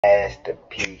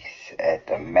Masterpiece, at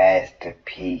the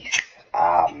masterpiece,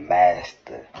 our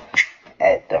master.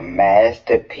 At the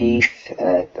masterpiece,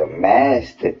 at the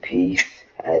masterpiece,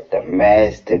 at the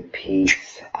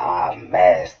masterpiece, our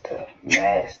master.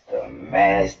 Masterpiece,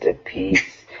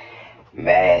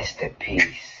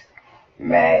 masterpiece,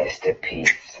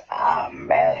 masterpiece, our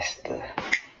master.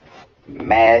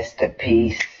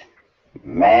 Masterpiece,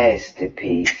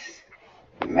 masterpiece,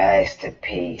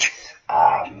 masterpiece,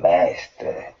 our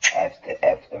master. After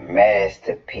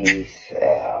masterpiece,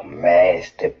 our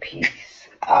masterpiece,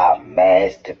 our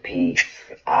masterpiece,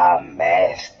 our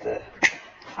master.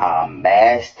 Our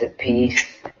masterpiece,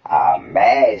 our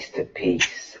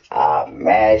masterpiece, our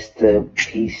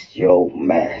masterpiece, your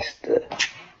master.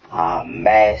 Our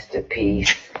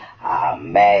masterpiece, our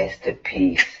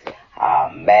masterpiece, our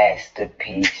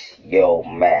masterpiece, your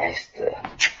master.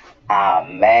 Our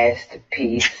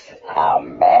masterpiece, our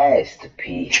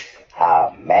masterpiece,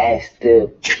 our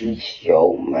masterpiece,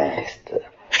 your master.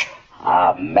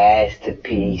 Our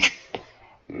masterpiece,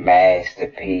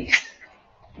 masterpiece,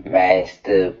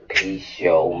 masterpiece,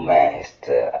 your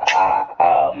master.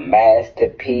 Our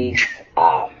masterpiece,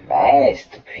 our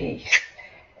masterpiece,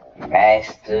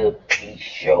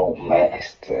 masterpiece, your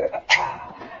master.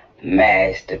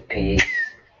 Masterpiece,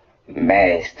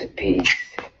 masterpiece,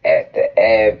 after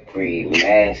every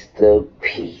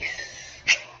masterpiece.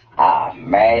 Our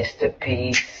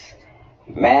masterpiece,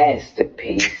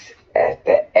 masterpiece,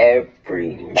 after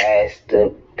every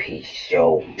masterpiece,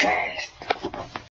 your master.